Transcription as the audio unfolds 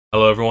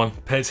Hello everyone,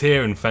 Pez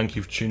here and thank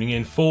you for tuning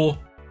in for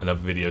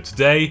another video.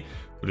 Today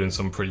we're doing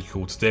something pretty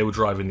cool. Today we're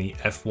driving the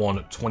F1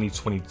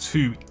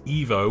 2022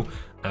 Evo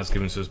as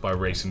given to us by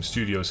Racing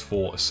Studios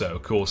for Assetto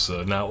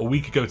Corsa. Now a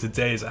week ago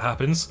today as it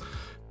happens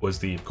was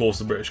the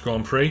British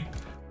Grand Prix.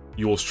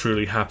 Yours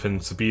truly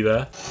happened to be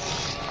there.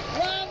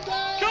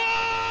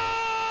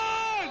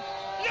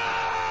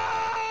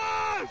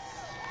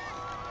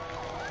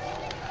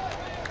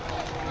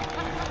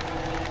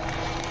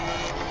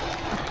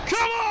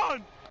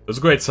 It was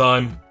a great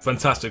time,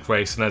 fantastic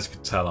race, and as you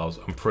can tell,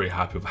 I'm pretty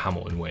happy with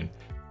Hamilton win.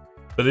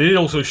 But they did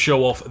also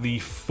show off the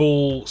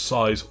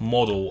full-size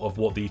model of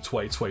what the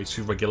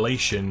 2022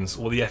 regulations,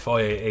 or the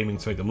FIA aiming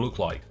to make them look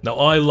like. Now,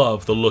 I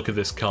love the look of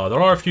this car.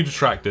 There are a few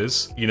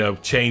detractors. You know,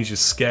 change is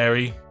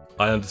scary,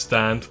 I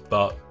understand,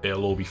 but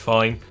it'll all be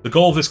fine. The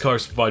goal of this car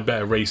is to provide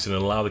better racing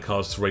and allow the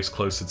cars to race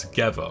closer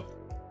together.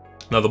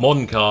 Now, the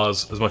modern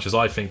cars, as much as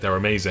I think they're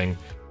amazing,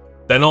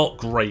 they're not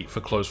great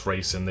for close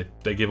racing.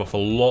 They give off a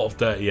lot of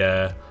dirty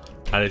air,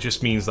 and it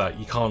just means that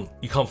you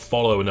can't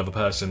follow another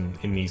person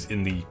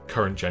in the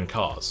current gen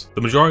cars. The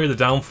majority of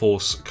the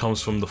downforce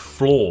comes from the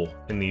floor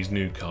in these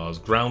new cars,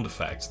 ground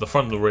effects. The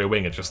front and the rear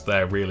wing are just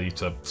there really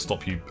to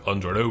stop you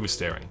under and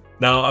oversteering.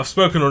 Now I've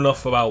spoken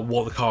enough about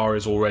what the car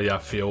is already. I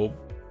feel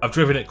I've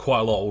driven it quite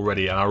a lot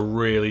already, and I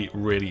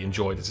really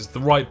enjoyed it. It's the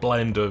right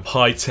blend of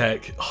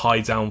high-tech,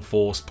 high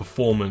downforce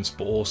performance,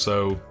 but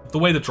also the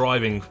way the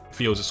driving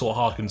feels. It sort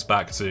of harkens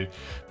back to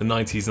the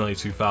 90s and early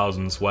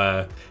 2000s,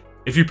 where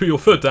if you put your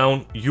foot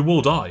down, you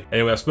will die.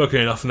 Anyway, I've spoken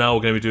enough now.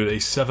 We're going to be doing a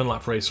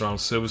 7-lap race around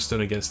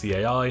Silverstone against the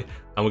AI, and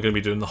we're going to be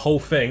doing the whole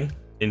thing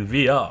in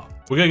VR.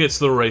 We're going to get to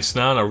the race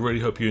now, and I really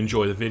hope you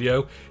enjoy the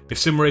video. If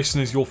sim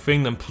racing is your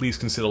thing, then please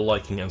consider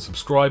liking and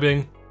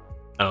subscribing,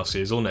 and I'll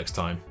see you all next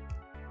time.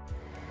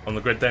 On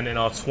the grid then in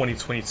our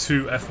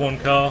 2022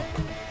 F1 car.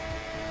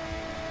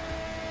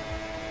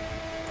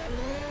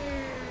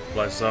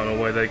 Lights out and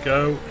away they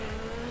go.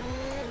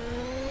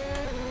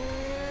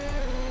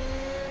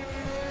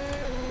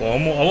 Well,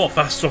 I'm a lot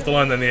faster off the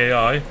line than the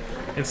AI.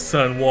 Into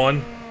turn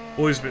 1.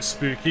 Always a bit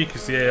spooky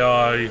because the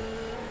AI,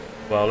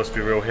 well, let's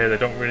be real here, they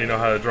don't really know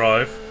how to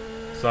drive.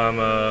 So I'm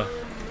going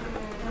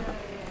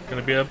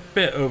to be a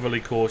bit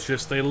overly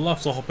cautious. They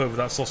love to hop over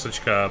that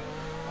sausage curb.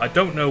 I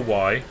don't know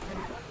why.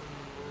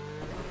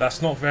 That's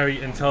not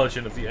very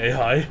intelligent of the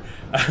AI,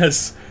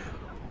 as...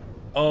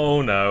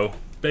 Oh no.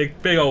 Big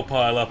old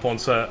pile up on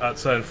at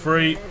turn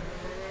 3.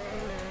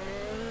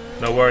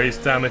 No worries,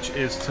 damage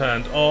is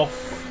turned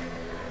off.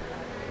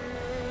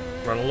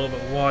 Run a little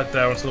bit wide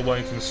there onto the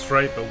Wellington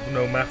straight, but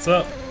no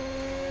matter.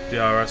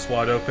 DRS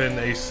wide open.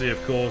 AC,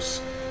 of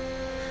course,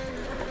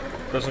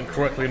 doesn't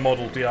correctly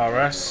model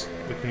DRS.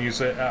 We can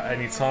use it at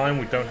any time.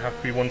 We don't have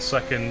to be 1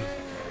 second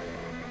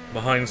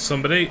behind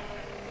somebody.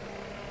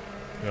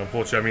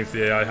 Unfortunately, that means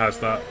the AI has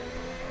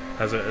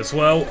it as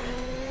well.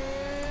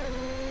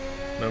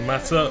 No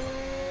matter.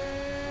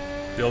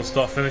 The old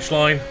start-finish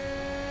line.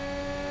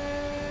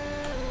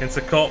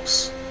 Into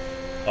cops.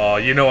 Oh,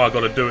 you know I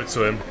got to do it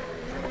to him.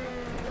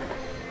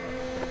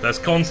 There's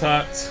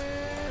contact,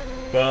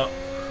 but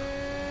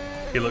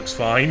he looks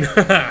fine.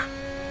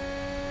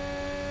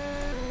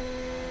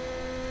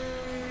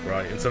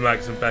 Right, into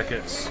Max and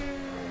Beckett's.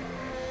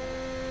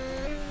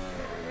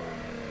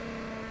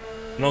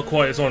 Not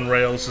quite as on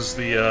rails as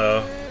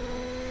the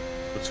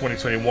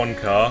 2021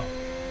 car,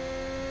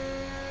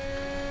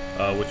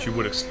 which you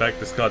would expect.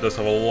 This car does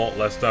have a lot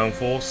less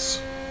downforce.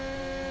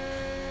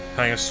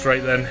 Hang us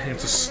straight then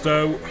into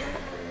Stowe.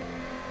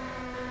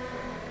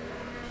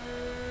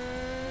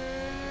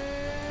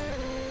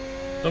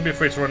 Don't be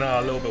afraid to run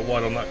out a little bit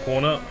wide on that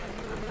corner.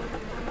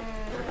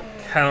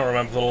 Cannot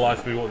remember for the life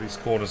of me what these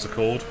corners are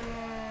called.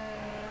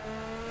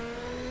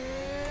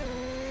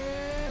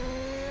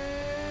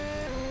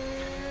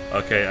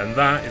 Okay, and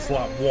that is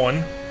lap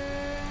 1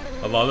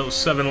 of our little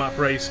 7-lap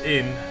race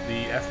in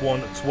the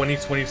F1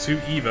 2022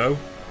 Evo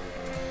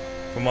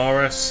from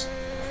RSS.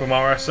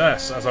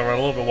 As I ran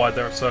a little bit wide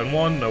there at turn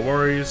 1, no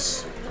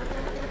worries.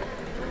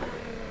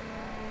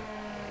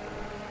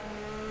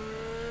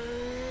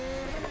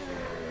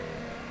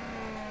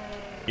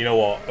 You know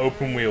what?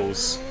 Open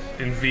wheels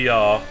in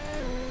VR.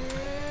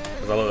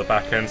 As I let the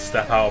back end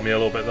step out of me a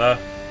little bit there.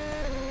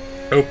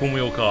 Open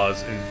wheel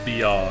cars in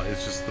VR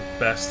is just the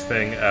best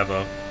thing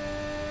ever.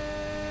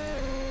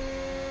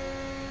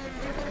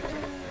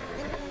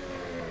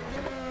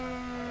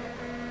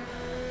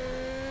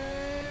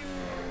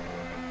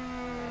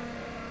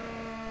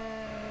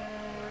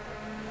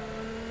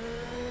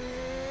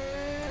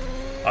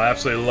 I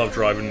absolutely love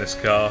driving this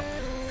car.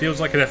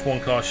 Feels like an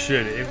F1 car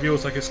should. It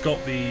feels like it's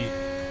got the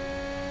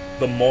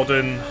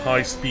modern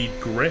high-speed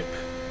grip,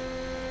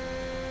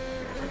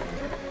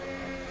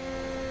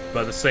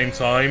 but at the same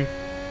time,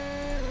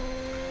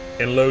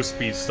 in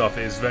low-speed stuff,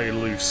 it is very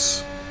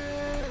loose.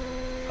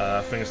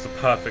 I think it's the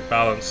perfect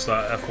balance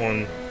that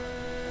F1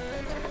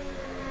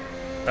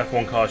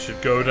 cars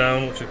should go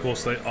down, which of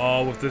course they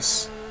are with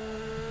this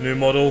new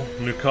model,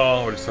 new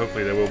car, or at least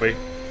hopefully they will be.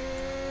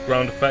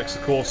 Ground effects,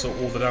 of course, so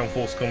all the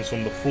downforce comes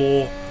from the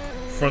floor,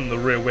 front and the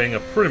rear wing are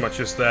pretty much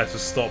just there to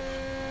stop,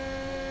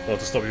 well,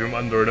 to stop you from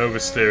under and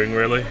oversteering,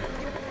 really.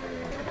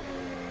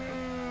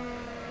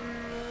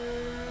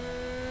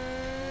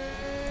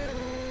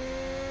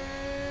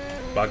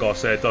 But I gotta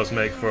say, it does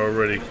make for a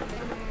really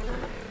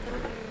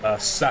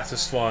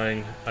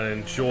satisfying and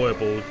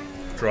enjoyable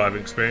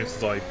driving experience.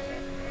 It's like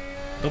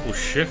double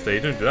shift there.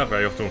 You don't do that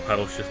very often with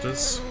paddle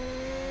shifters.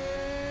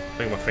 I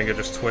think my finger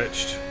just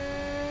twitched.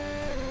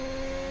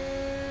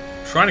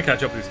 I'm trying to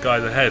catch up with these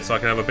guys ahead so I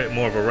can have a bit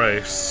more of a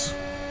race.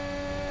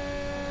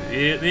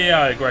 The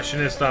AI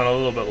aggression is down a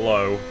little bit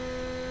low,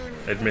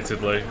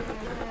 admittedly.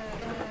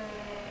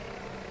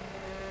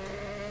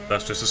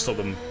 That's just to stop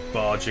them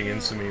barging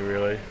into me,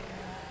 really.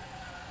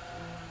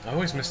 I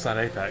always miss that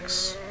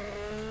apex.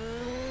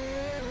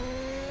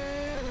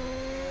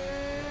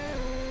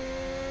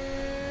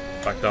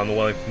 Back down the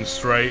Wellington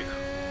Straight.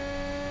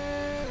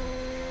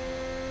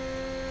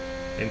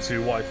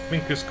 Into what I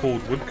think is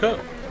called Woodcut.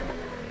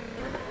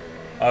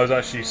 I was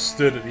actually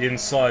stood at the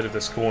inside of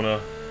this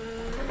corner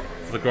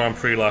for the Grand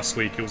Prix last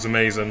week. It was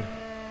amazing.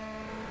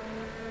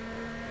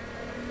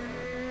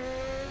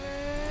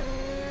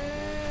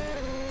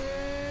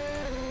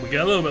 We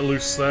get a little bit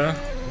loose there.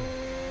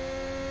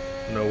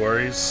 No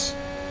worries.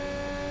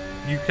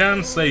 You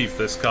can save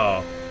this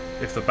car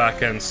if the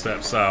back end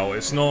steps out.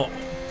 It's not...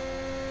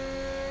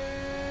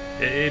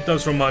 It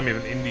does remind me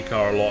of an Indy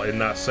car a lot in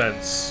that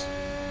sense.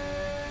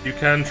 You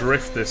can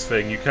drift this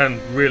thing. You can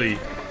really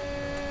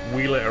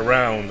wheel it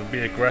around and be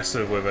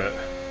aggressive with it.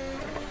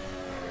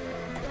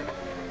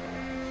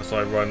 As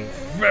I run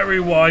very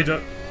wide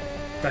at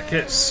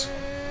Beckett's.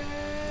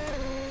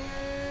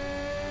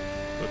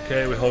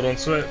 Okay, we hold on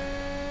to it.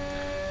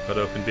 Got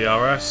to open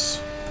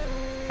DRS.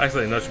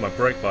 Actually nudged my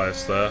brake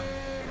bias there.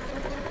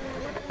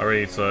 I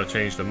really need to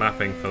change the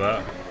mapping for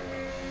that.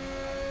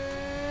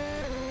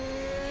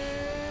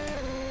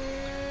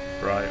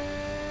 Right.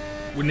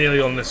 We're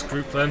nearly on this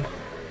group then.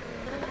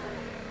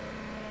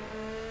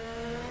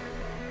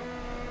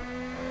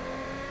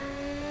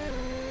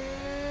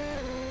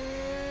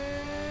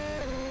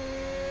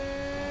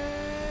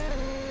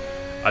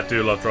 I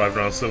do love driving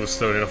around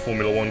Silverstone in a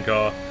Formula 1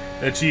 car.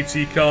 In a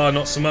GT car,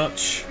 not so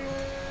much.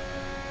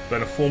 But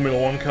in a Formula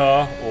 1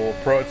 car or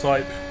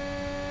prototype,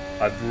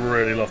 I'd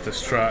really love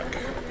this track.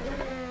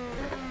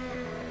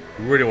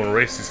 I really want to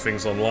race these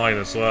things online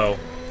as well.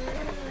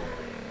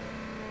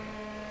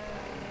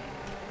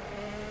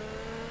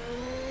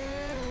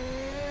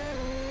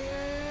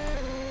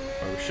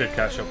 Right, we should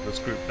catch up with this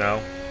group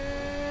now.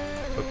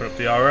 Open up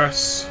the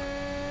RS.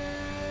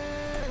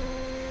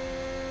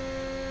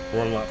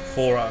 We're on lap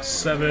 4 out of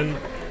 7.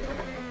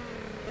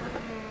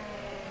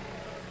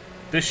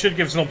 This should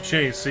give us an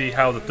opportunity to see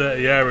how the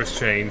dirty air has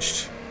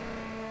changed.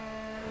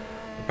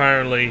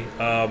 Apparently,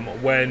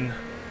 when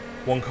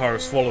one car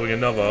is following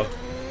another,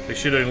 they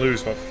should only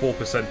lose about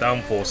 4%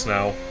 downforce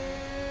now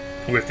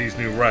with these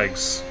new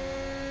regs.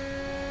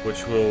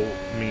 Which will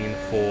mean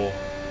for,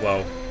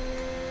 well,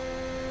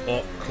 a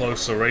lot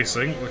closer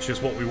racing, which is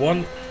what we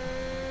want.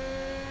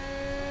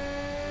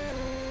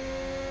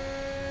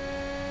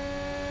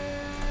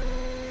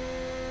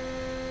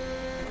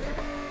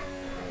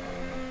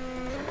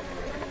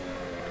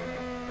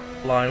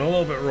 Line a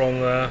little bit wrong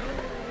there.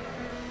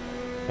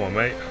 Come on,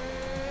 mate.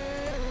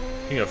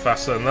 You can go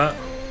faster than that.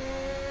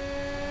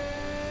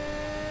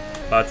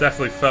 I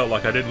definitely felt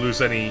like I didn't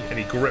lose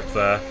any grip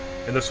there.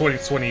 In the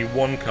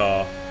 2021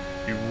 car,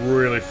 you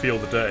really feel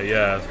the dirty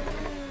air.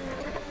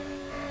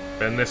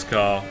 But in this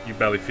car, you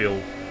barely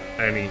feel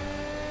any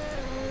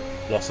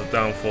loss of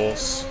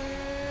downforce.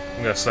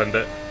 I'm gonna send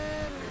it.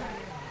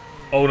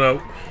 Oh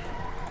no.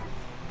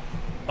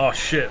 Oh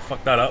shit,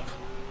 fuck that up.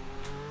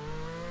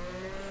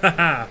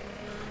 Haha.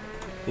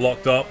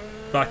 Locked up.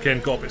 Back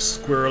end got a bit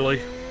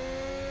squirrely.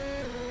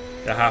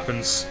 It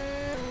happens.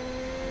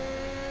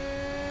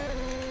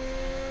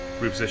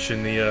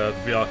 Reposition the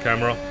VR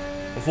camera.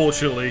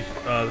 Unfortunately,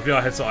 the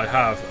VR headset I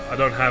have, I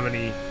don't have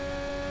any.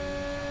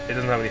 It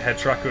doesn't have any head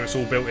tracker. It's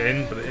all built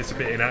in, but it's a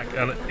bit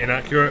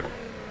inaccurate.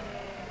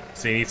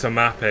 So you need to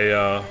map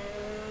a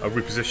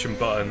reposition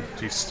button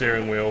to your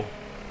steering wheel,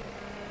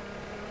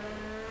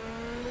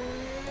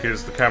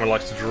 because the camera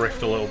likes to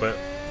drift a little bit.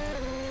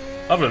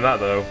 Other than that,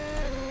 though,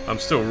 I'm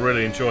still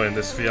really enjoying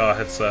this VR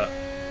headset.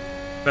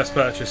 Best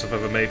purchase I've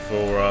ever made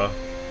for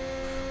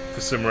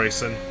sim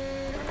racing.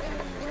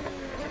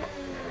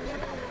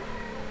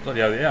 Bloody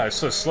hell, yeah, it's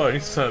so slow. I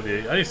need to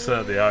turn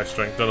up the eye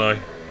strength, don't I?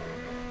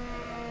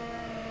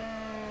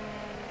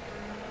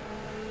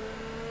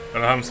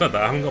 And I haven't said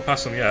that. I haven't got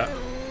past them yet.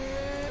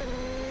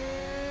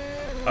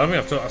 I don't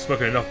think I've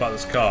spoken enough about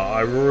this car.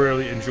 I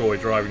really enjoy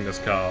driving this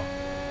car.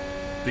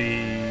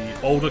 The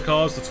older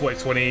cars, the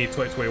 2020,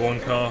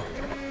 2021 car,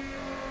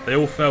 they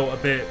all felt a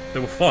bit... They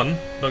were fun,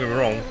 don't get me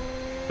wrong,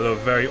 but they were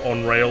very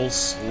on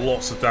rails,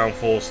 lots of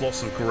downforce,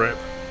 lots of grip.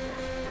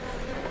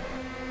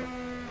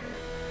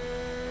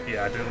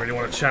 Yeah, I didn't really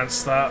want to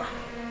chance that.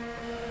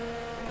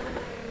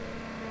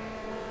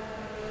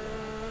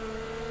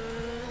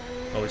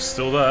 Oh, he's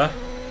still there.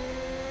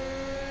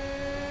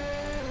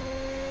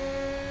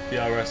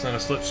 DRS and a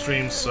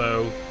slipstream,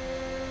 so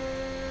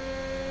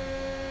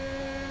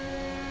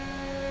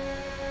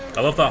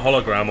I love that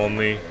hologram on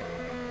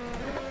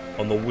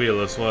the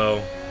wheel as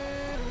well.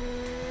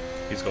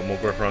 He's got more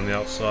grip around the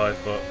outside,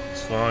 but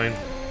it's fine.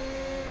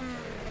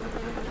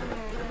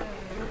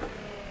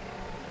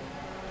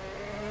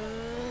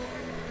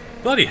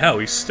 Bloody hell,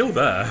 he's still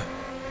there.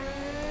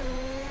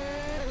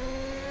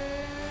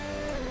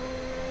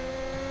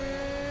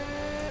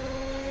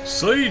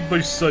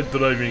 Side-by-side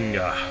driving.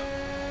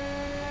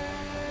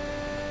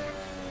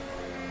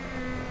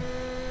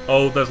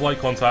 Oh, there's light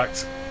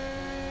contact.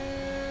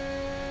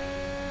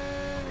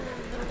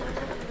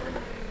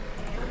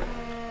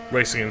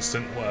 Racing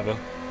instant, whatever.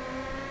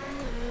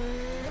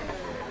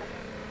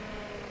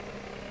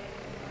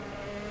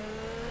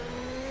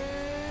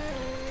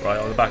 Right,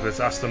 on the back of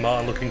this Aston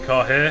Martin looking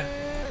car here.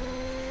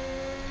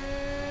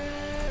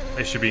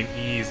 It should be an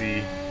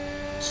easy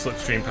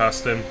slipstream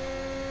past him.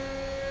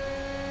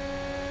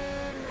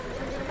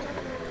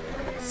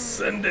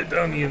 Send it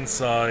down the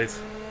inside.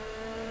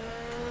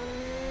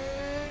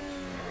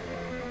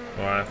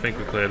 Alright, I think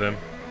we cleared him.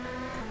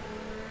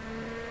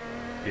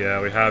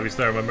 Yeah, we have. He's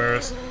there in my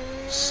mirrors.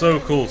 So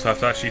cool to have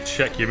to actually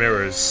check your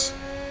mirrors.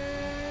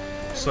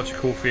 Such a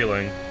cool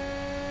feeling.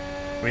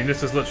 I mean,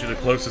 this is literally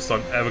the closest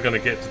I'm ever going to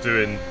get to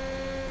doing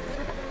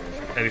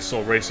any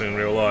sort of racing in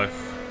real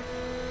life.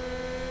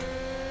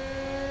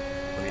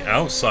 On the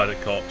outside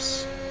of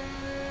cops.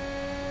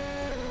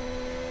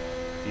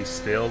 He's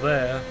still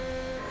there.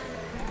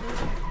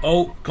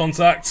 Oh,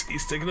 contact!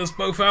 He's taking us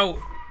both out!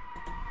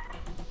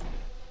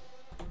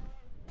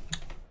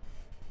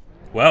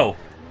 Well,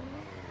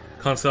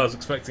 can't say I was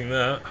expecting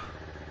that.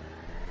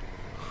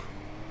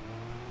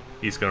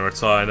 He's gonna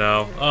retire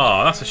now.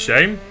 Ah, that's a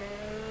shame.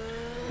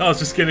 That was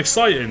just getting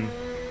exciting.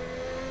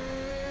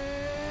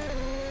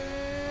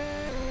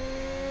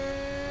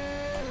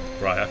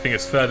 Right, I think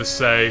it's fair to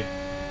say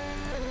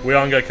we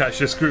aren't going to catch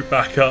this group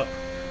back up,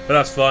 but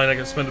that's fine. I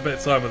can spend a bit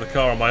of time with the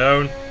car on my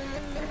own.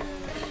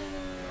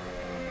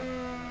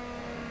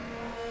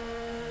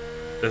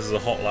 This is a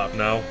hot lap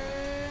now.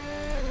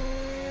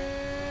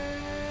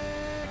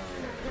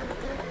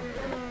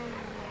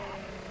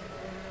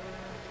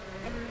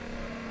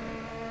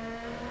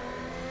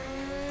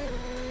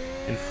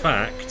 In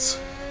fact,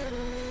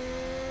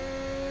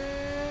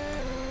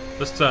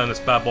 let's turn this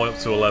bad boy up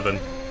to 11.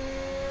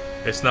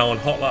 It's now on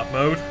hot lap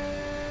mode.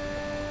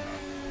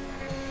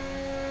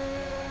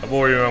 I've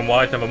already run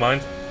wide, never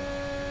mind.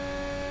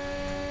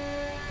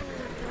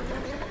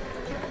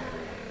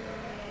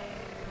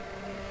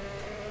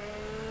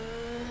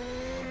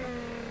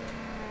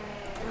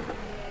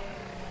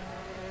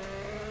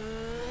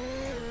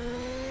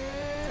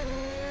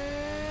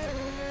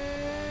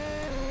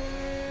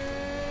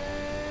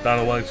 Down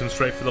to Wellington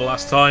straight for the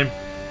last time.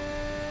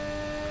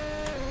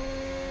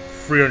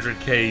 300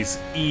 Ks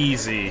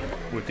easy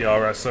with the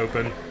RS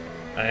open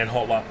and in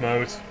hot lap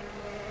mode.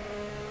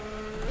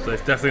 So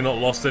they've definitely not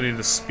lost any of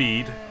the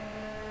speed,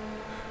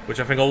 which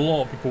I think a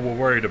lot of people were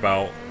worried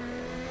about.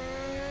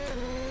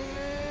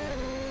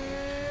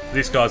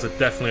 These guys are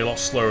definitely a lot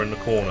slower in the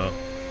corners.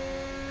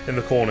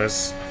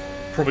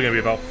 Probably going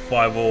to be about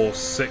 5 or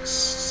 6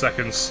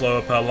 seconds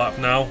slower per lap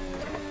now.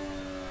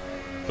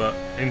 But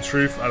in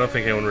truth, I don't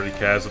think anyone really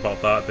cares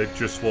about that. They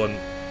just want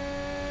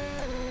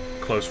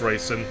close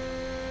racing.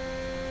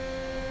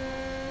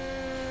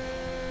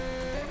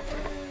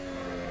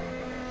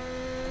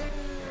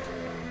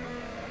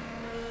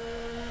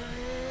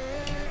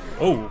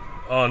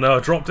 Oh no, I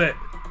dropped it.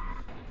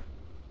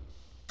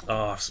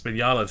 Oh, I've been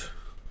yalled.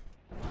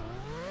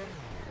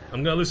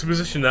 I'm gonna lose the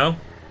position now.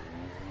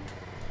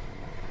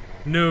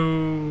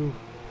 No.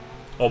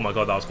 Oh my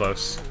god, that was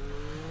close.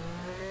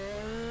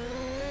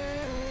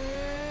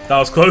 That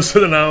was closer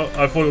than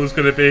I thought it was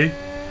going to be.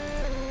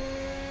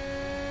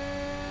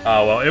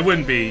 Oh well, it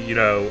wouldn't be, you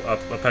know,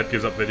 a Ped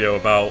Gives Up video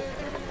about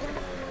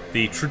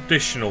the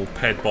traditional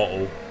Ped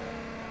bottle.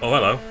 Oh,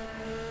 hello.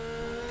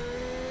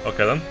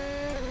 Okay then.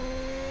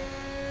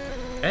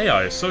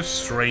 AI is so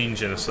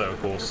strange in Assetto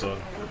Corsa.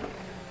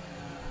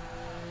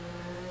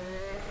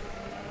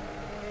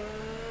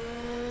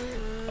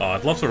 Oh,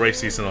 I'd love to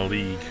race these in a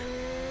league.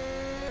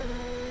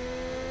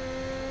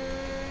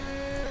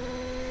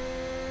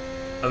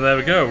 And there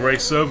we go,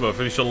 race over,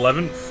 finished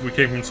 11th. We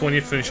came from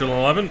 20th, finished on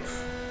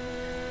 11th.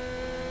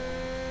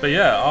 But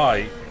yeah,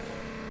 I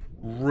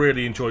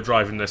really enjoy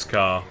driving this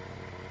car.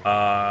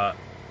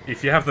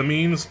 If you have the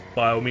means,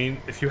 by all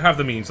means, if you have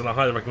the means, then I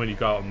highly recommend you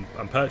go out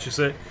and purchase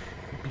it.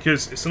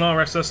 Because it's an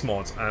RSS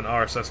mod, and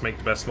RSS make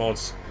the best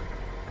mods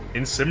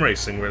in sim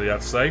racing, really,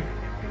 I'd say.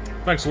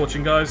 Thanks for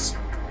watching, guys.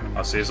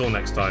 I'll see you all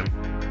next time.